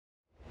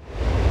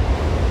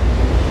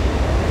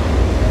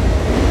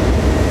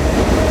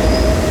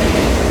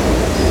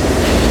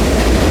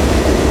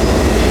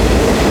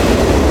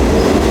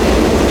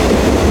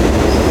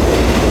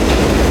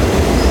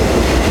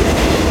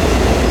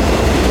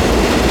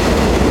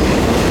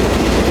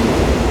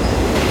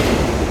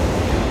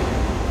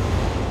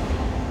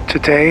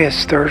Today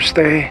is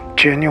Thursday,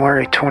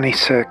 January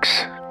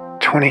 26,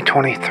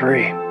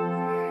 2023,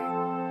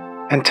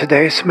 and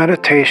today's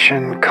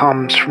meditation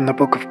comes from the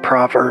book of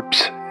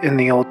Proverbs in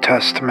the Old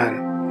Testament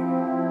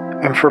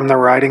and from the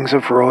writings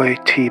of Roy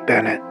T.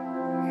 Bennett,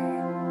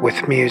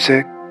 with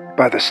music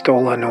by the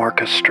Stolen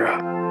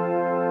Orchestra.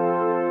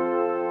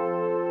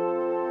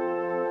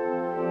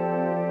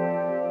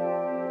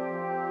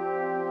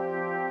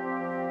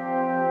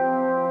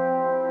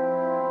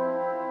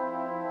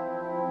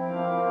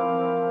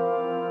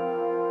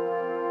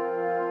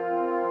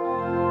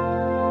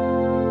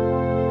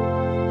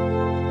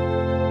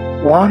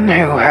 One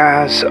who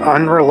has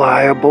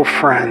unreliable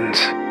friends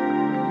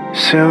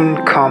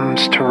soon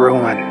comes to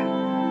ruin,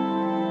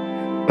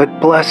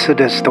 but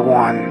blessed is the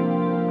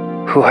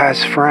one who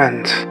has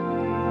friends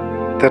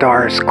that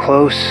are as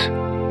close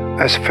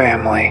as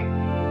family.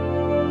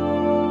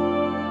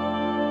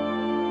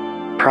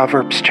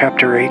 Proverbs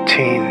chapter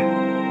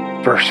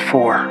 18, verse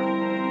 4.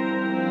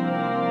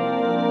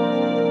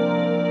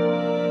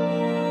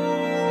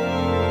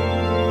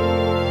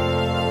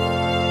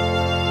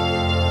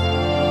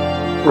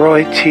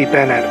 Roy T.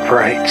 Bennett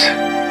writes,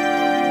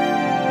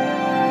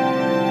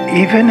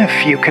 "Even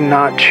if you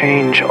cannot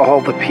change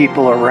all the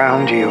people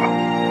around you,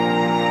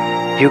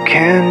 you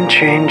can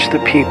change the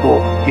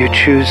people you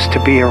choose to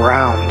be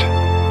around.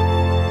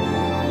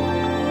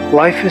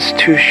 Life is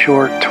too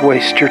short to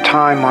waste your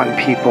time on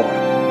people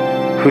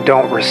who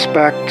don't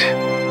respect,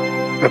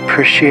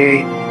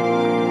 appreciate,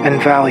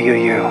 and value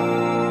you.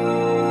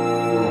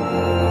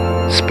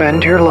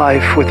 Spend your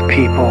life with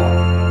people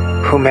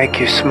who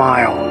make you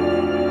smile,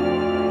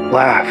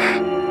 laugh,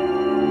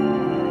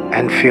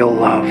 and feel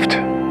loved."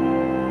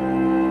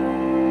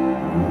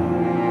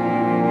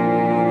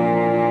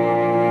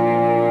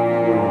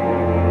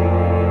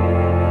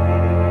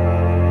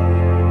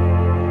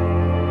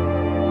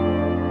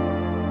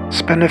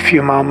 Spend a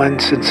few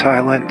moments in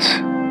silence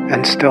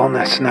and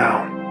stillness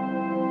now,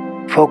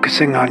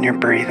 focusing on your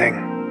breathing.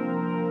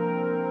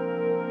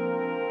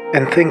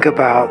 And think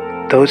about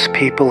those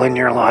people in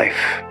your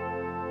life,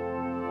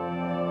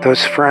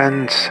 those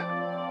friends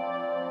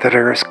that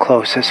are as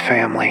close as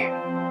family.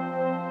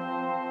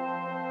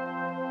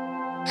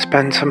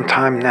 Spend some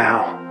time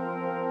now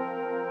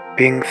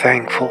being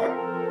thankful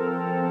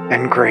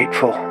and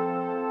grateful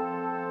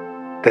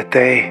that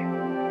they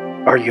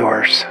are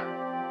yours.